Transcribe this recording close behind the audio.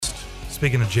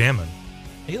speaking of jamming,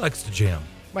 he likes to jam.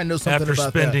 Might know something After about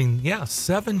spending,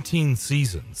 17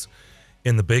 seasons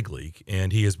in the big league,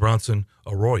 and he is Bronson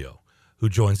Arroyo, who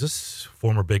joins us,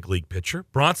 former big league pitcher.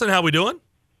 Bronson, how we doing?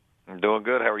 I'm doing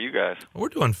good. How are you guys? We're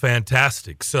doing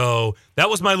fantastic. So that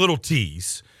was my little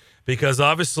tease, because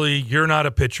obviously you're not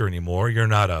a pitcher anymore. You're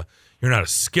not a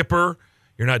skipper.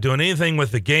 You're not doing anything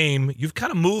with the game. You've kind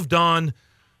of moved on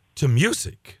to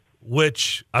music,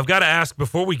 which I've got to ask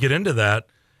before we get into that.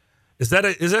 Is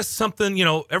that something,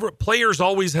 players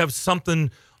always have something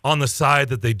on the side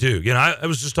that they do. I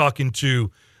was just talking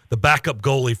to the backup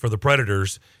goalie for the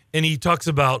Predators, and he talks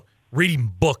about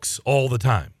reading books all the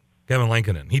time. Kevin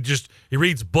Lankinen. He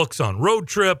reads books on road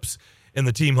trips in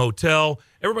the team hotel.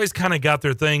 Everybody's kind of got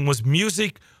their thing. Was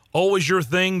music always your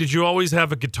thing? Did you always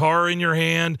have a guitar in your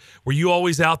hand? Were you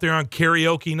always out there on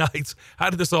karaoke nights?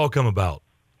 How did this all come about?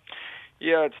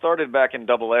 Yeah, it started back in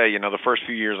Double-A. The first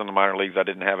few years in the minor leagues, I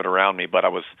didn't have it around me, but I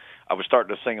was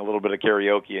starting to sing a little bit of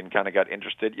karaoke and kind of got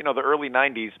interested. The early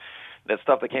 '90s, that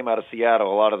stuff that came out of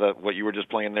Seattle, a lot of what you were just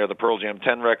playing there, the Pearl Jam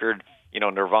 10 record,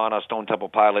 Nirvana, Stone Temple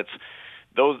Pilots,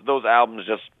 those albums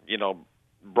just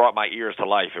brought my ears to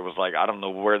life. It was like, I don't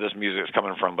know where this music is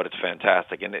coming from, but it's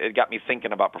fantastic, and it got me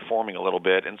thinking about performing a little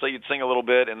bit. And so you'd sing a little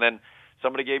bit, and then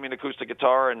somebody gave me an acoustic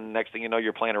guitar, and next thing you know,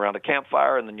 you're playing around a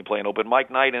campfire, and then you play an open mic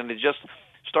night, and it just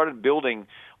started building,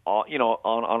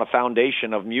 on a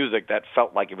foundation of music that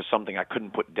felt like it was something I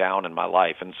couldn't put down in my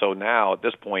life. And so now, at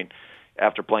this point,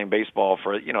 after playing baseball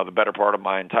for the better part of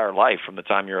my entire life, from the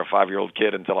time you're a 5-year-old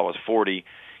kid until I was 40,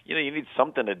 you need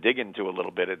something to dig into a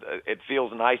little bit. It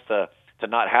feels nice to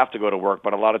not have to go to work,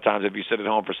 but a lot of times if you sit at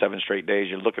home for 7 straight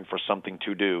days, you're looking for something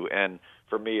to do. And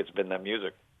for me, it's been that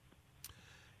music.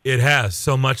 It has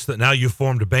so much that now you've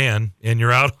formed a band and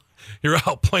you're out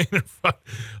playing in front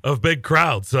of big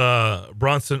crowds.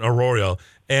 Bronson Arroyo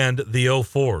and the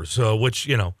 04s, which,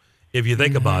 if you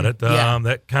think about it,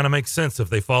 that kind of makes sense if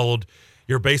they followed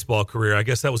your baseball career. I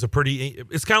guess that was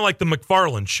it's kind of like the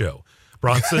McFarland show.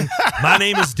 Bronson, my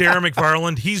name is Darren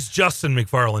McFarland. He's Justin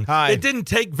McFarland. Hi. It didn't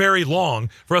take very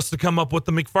long for us to come up with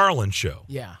the McFarland show.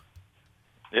 Yeah.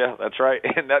 Yeah, that's right.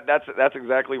 And that's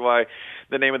exactly why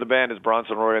the name of the band is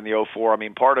Bronson Arroyo and the 04. I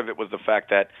mean, part of it was the fact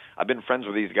that I've been friends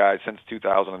with these guys since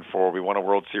 2004. We won a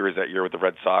World Series that year with the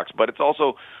Red Sox. But it's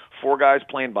also 4 guys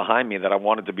playing behind me that I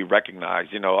wanted to be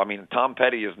recognized. Tom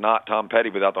Petty is not Tom Petty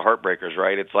without the Heartbreakers,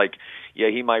 right? It's like, yeah,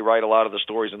 he might write a lot of the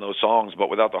stories in those songs, but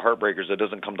without the Heartbreakers, it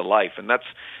doesn't come to life. And that's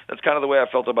kind of the way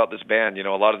I felt about this band.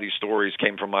 A lot of these stories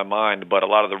came from my mind, but a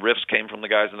lot of the riffs came from the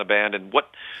guys in the band. And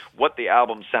what the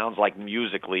album sounds like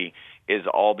musically is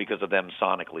all because of them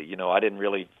sonically. I didn't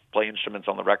really play instruments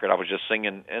on the record. I was just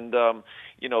singing. And,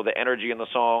 the energy in the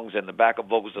songs and the backup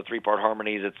vocals, the 3-part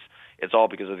harmonies, it's all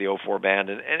because of the 04 band.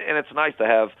 And it's nice to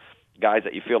have guys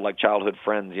that you feel like childhood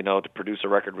friends, to produce a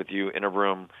record with you in a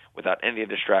room without any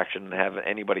distraction and have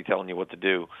anybody telling you what to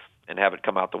do and have it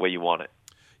come out the way you want it.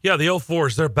 Yeah, the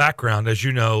 04s, their background, as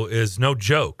you know, is no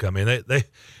joke. I mean,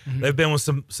 they've been with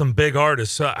some big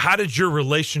artists. How did your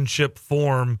relationship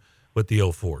form with the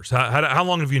 04s? How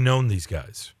long have you known these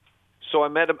guys? So I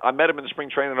met him in the spring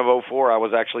training of 04. I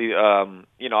was actually, I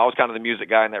was kind of the music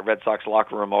guy in that Red Sox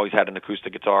locker room. Always had an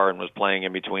acoustic guitar and was playing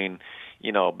in between,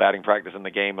 batting practice and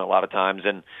the game a lot of times.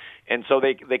 And so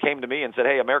they came to me and said,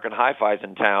 hey, American Hi-Fi's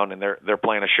in town, and they're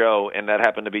playing a show. And that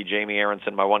happened to be Jamie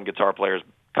Aronson, my one guitar player's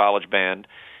college band.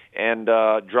 And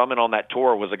drumming on that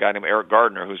tour was a guy named Eric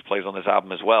Gardner, who plays on this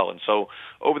album as well. And so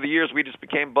over the years, we just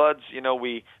became buds.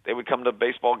 They would come to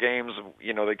baseball games.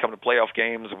 They'd come to playoff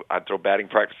games. I'd throw batting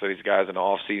practice for these guys in the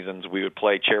off seasons. We would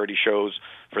play charity shows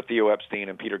for Theo Epstein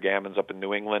and Peter Gammons up in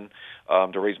New England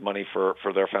to raise money for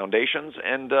their foundations.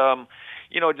 And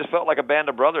it just felt like a band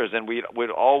of brothers. And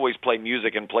we'd always play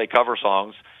music and play cover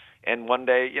songs. And one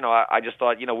day, I just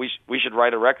thought, we should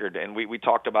write a record. And we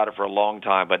talked about it for a long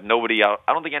time, but I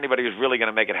don't think anybody was really going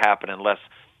to make it happen unless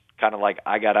kind of like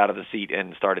I got out of the seat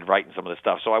and started writing some of the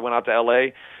stuff. So I went out to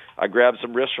L.A., I grabbed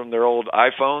some riffs from their old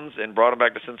iPhones and brought them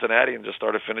back to Cincinnati and just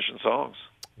started finishing songs.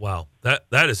 Wow,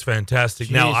 that is fantastic.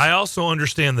 Jeez. Now, I also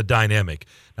understand the dynamic.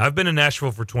 Now, I've been in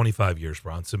Nashville for 25 years,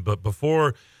 Bronson, but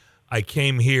before I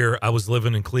came here, I was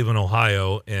living in Cleveland,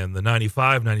 Ohio, and the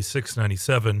 95, 96,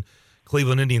 97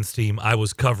 Cleveland Indians team, I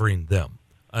was covering them.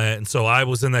 And so I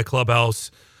was in that clubhouse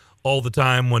all the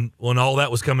time when all that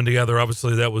was coming together.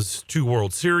 Obviously, that was 2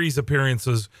 World Series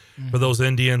appearances for those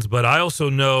Indians. But I also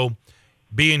know,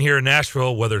 being here in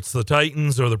Nashville, whether it's the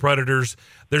Titans or the Predators,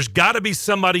 there's got to be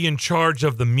somebody in charge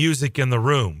of the music in the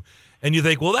room. And you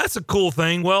think, well, that's a cool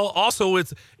thing. Well, also,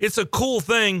 it's a cool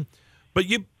thing, but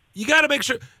you got to make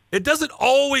sure. it doesn't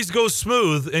always go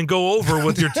smooth and go over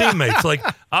with your teammates. Like,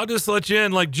 I'll just let you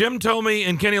in. Like Jim Thome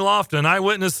and Kenny Lofton, I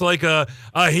witnessed like a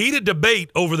heated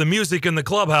debate over the music in the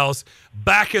clubhouse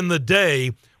back in the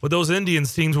day with those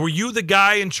Indians teams. Were you the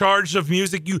guy in charge of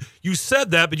music? You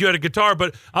said that, but you had a guitar.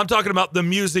 But I'm talking about the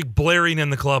music blaring in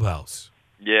the clubhouse.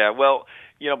 Yeah, well,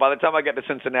 by the time I got to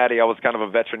Cincinnati, I was kind of a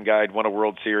veteran guy. I'd won a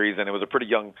World Series, and it was a pretty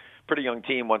young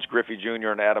team once Griffey Jr.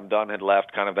 and Adam Dunn had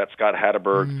left. Kind of that Scott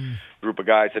Hatterberg group of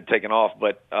guys had taken off.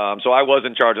 But so I was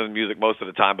in charge of the music most of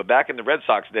the time. But back in the Red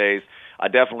Sox days, I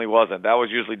definitely wasn't. That was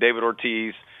usually David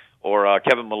Ortiz or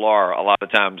Kevin Millar. A lot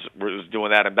of times was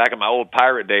doing that. And back in my old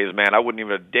Pirate days, man, I wouldn't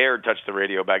even have dared touch the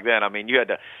radio back then. I mean, you had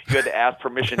to ask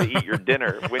permission to eat your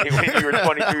dinner when you were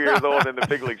 22 years old in the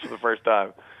big leagues for the first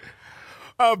time.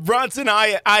 Bronson,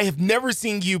 I have never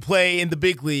seen you play in the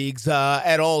big leagues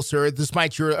at all, sir,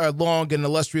 despite your long and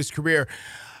illustrious career.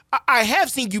 I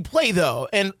have seen you play, though,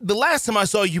 and the last time I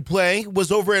saw you play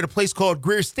was over at a place called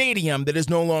Greer Stadium that is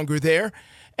no longer there,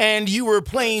 and you were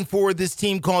playing for this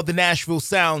team called the Nashville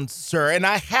Sounds, sir. And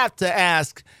I have to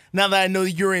ask, now that I know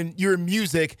you're in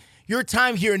music, your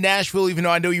time here in Nashville, even though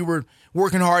I know you were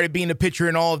working hard at being a pitcher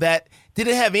and all of that, did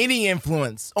it have any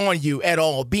influence on you at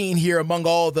all, being here among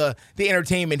all the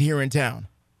entertainment here in town?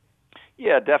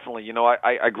 Yeah, definitely.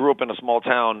 I grew up in a small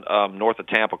town north of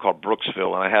Tampa called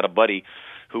Brooksville, and I had a buddy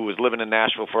who was living in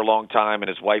Nashville for a long time, and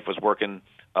his wife was working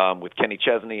with Kenny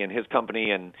Chesney and his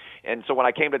company. And so when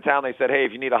I came to town, they said, hey,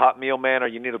 if you need a hot meal, man, or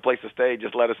you need a place to stay,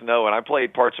 just let us know. And I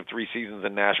played parts of 3 seasons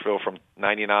in Nashville from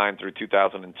 99 through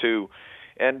 2002.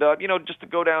 And, just to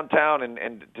go downtown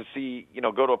and to see,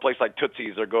 go to a place like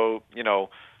Tootsie's or go,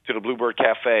 to the Bluebird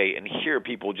Cafe and hear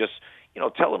people just,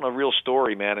 telling a real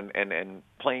story, man, and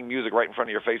playing music right in front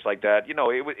of your face like that,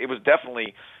 it was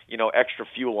definitely, extra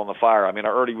fuel on the fire. I mean, I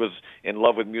already was in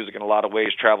love with music in a lot of ways,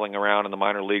 traveling around in the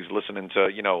minor leagues, listening to,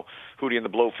 Hootie and the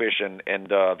Blowfish and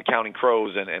the Counting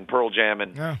Crows and Pearl Jam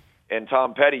and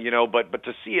Tom Petty, but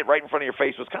to see it right in front of your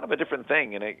face was kind of a different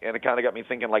thing, and it kind of got me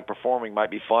thinking like performing might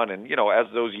be fun. And as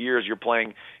those years you're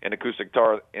playing an acoustic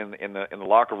guitar in the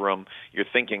locker room, you're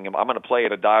thinking I'm going to play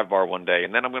at a dive bar one day,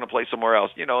 and then I'm going to play somewhere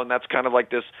else, and that's kind of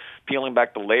like this peeling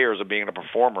back the layers of being a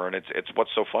performer, and it's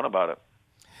what's so fun about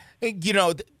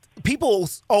it. People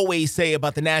always say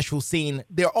about the Nashville scene,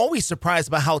 they're always surprised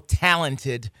about how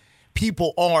talented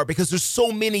people are because there's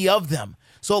so many of them.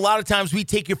 So a lot of times we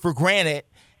take it for granted.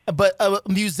 But a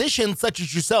musician such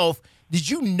as yourself, did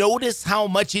you notice how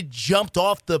much it jumped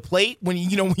off the plate when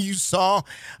you saw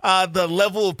the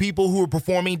level of people who were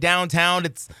performing downtown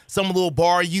at some little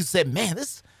bar? You said, "Man,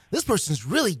 this person's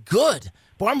really good.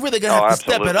 But I'm really gonna have to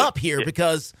step it up here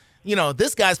because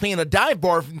this guy's playing a dive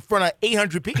bar in front of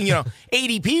 800 people,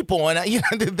 80 people, and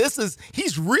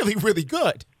he's really, really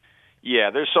good."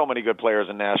 Yeah, there's so many good players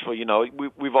in Nashville.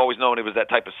 We've always known it was that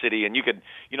type of city, and you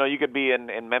could be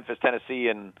in Memphis, Tennessee,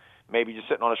 and maybe just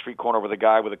sitting on a street corner with a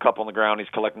guy with a cup on the ground, he's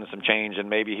collecting some change, and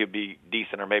maybe he'd be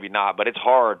decent or maybe not. But it's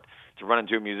hard to run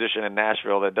into a musician in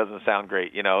Nashville that doesn't sound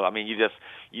great. I mean, you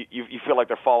feel like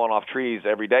they're falling off trees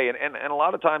every day, and a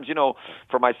lot of times,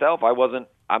 for myself,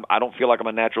 I don't feel like I'm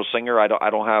a natural singer. I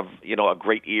don't have a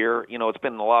great ear. It's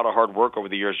been a lot of hard work over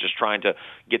the years just trying to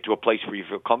get to a place where you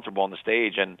feel comfortable on the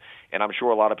stage, and I'm sure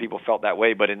a lot of people felt that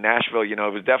way. But in Nashville, it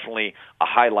was definitely a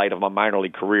highlight of my minor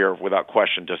league career without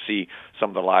question to see some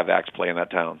of the live acts play in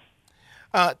that town.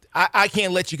 I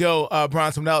can't let you go,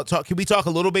 Bronson. Now, can we talk a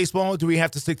little baseball? Or do we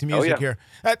have to stick to music here?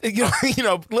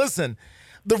 Listen.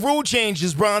 The rule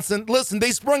changes, Bronson. Listen,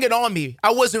 they sprung it on me.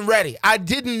 I wasn't ready. I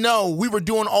didn't know we were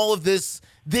doing all of this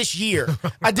year.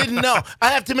 I didn't know.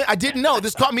 I have to admit, I didn't know.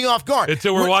 This caught me off guard.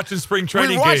 Until we're watching spring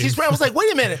training games. I was like,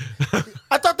 wait a minute.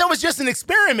 I thought that was just an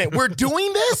experiment. We're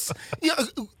doing this?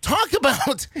 Talk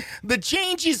about the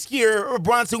changes here,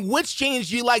 Bronson. Which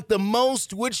change do you like the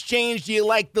most? Which change do you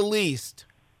like the least?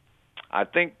 I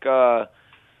think, I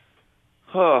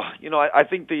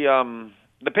think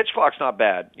the pitch clock's not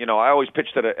bad. I always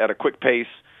pitched at a quick pace.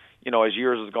 As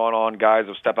years has gone on, guys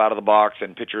have stepped out of the box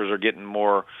and pitchers are getting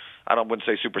more, I wouldn't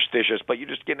say superstitious, but you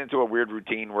just get into a weird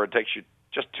routine where it takes you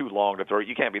just too long to throw it.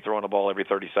 You can't be throwing the ball every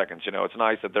 30 seconds. It's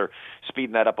nice that they're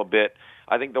speeding that up a bit.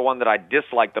 I think the one that I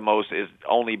dislike the most is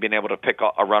only being able to pick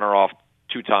a runner off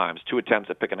 2 times, 2 attempts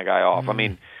at picking a guy off. I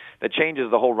mean, that changes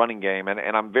the whole running game, and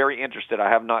I'm very interested. I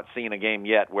have not seen a game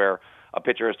yet where a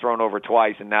pitcher has thrown over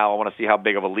twice, and now I want to see how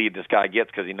big of a lead this guy gets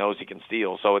because he knows he can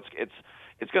steal. So it's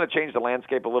going to change the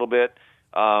landscape a little bit.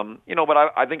 But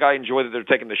I think I enjoy that they're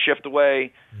taking the shift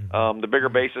away. The bigger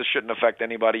bases shouldn't affect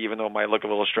anybody, even though it might look a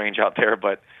little strange out there.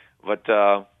 But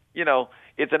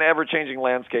it's an ever-changing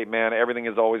landscape, man. Everything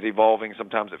is always evolving.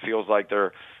 Sometimes it feels like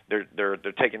they're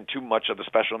taking too much of the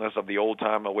specialness of the old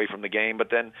time away from the game. But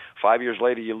then 5 years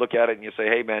later, you look at it and you say,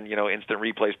 hey, man, instant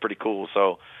replay is pretty cool.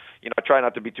 So, I try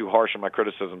not to be too harsh in my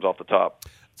criticisms off the top.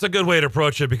 It's a good way to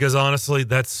approach it because, honestly,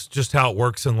 that's just how it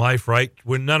works in life, right?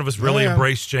 When none of us really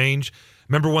embrace change.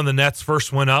 Remember when the Nets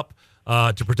first went up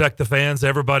to protect the fans?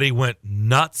 Everybody went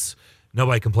nuts.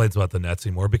 Nobody complains about the Nets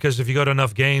anymore because if you go to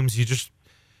enough games, you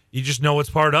just know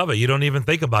it's part of it. You don't even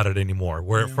think about it anymore.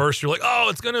 Where at first you're like, oh,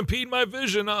 it's going to impede my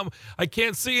vision. I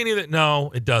can't see anything.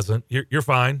 No, it doesn't. You're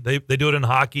fine. They do it in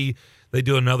hockey. They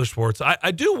do it in other sports.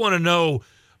 I do want to know,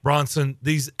 Bronson,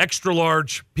 these extra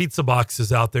large pizza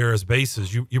boxes out there as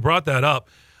bases. You brought that up.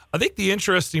 I think the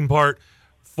interesting part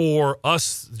for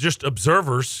us, just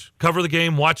observers, cover the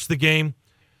game, watch the game.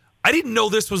 I didn't know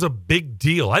this was a big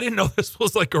deal. I didn't know this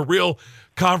was like a real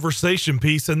conversation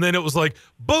piece. And then it was like,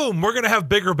 boom, we're going to have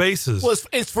bigger bases. Well,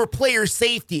 it's for player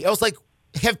safety. I was like,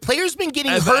 have players been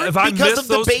getting hurt because of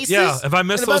the bases? Yeah, have I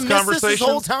missed those conversations? This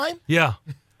whole time? Yeah.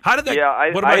 How did that? Yeah,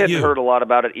 I hadn't heard a lot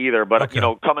about it either. But,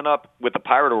 coming up with the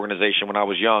Pirate organization when I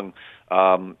was young,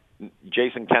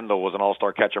 Jason Kendall was an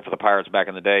all-star catcher for the Pirates back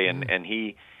in the day, and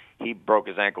he broke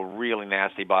his ankle really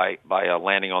nasty by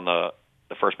landing on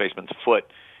the first baseman's foot.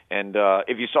 And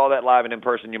if you saw that live and in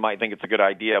person, you might think it's a good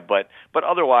idea. But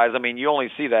otherwise, I mean, you only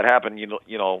see that happen,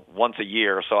 once a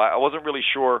year. So I wasn't really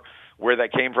sure where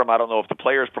that came from. I don't know if the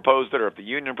players proposed it or if the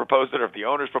union proposed it or if the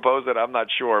owners proposed it. I'm not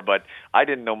sure. But I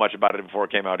didn't know much about it before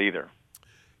it came out either.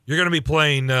 You're going to be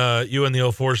playing, you and the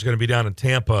 04s are going to be down in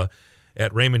Tampa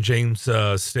at Raymond James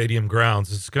Stadium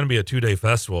grounds. It's going to be a 2-day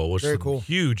festival with some cool.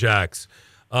 huge acts.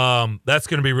 That's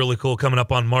going to be really cool coming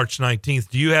up on March 19th.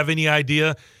 Do you have any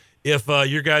idea if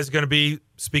your guys are going to be,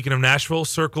 speaking of Nashville,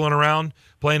 circling around,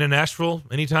 playing in Nashville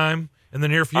anytime in the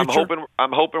near future?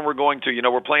 I'm hoping we're going to.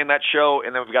 We're playing that show,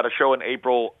 and then we've got a show in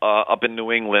April up in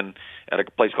New England at a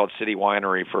place called City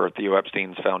Winery for Theo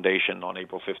Epstein's foundation on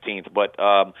April 15th. But,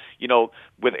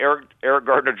 with Eric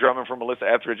Gardner drumming for Melissa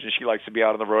Etheridge, and she likes to be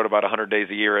out on the road about 100 days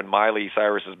a year, and Miley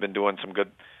Cyrus has been doing some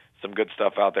good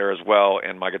stuff out there as well,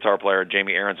 and my guitar player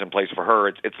Jamie Aronson plays for her.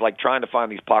 It's like trying to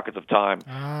find these pockets of time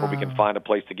where we can find a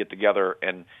place to get together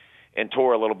and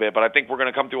tour a little bit. But I think we're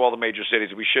going to come through all the major cities.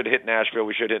 We should hit Nashville,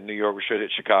 we should hit New York, we should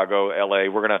hit Chicago, LA.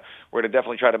 We're gonna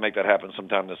definitely try to make that happen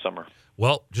sometime this summer.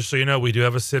 Well, just so you know, we do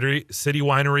have a city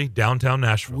winery downtown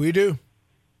Nashville. We do.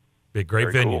 Great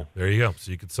Very venue. Cool. There you go.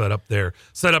 So you can set up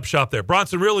shop there.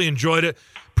 Bronson, really enjoyed it.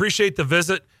 Appreciate the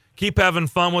visit. Keep having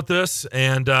fun with this,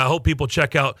 and I hope people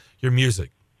check out your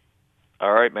music.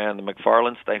 All right, man. The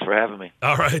McFarlands, thanks for having me.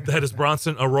 All right, that is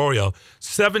Bronson Arroyo.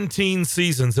 17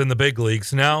 seasons in the big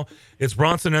leagues. Now it's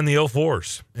Bronson and the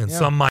 04s, and some might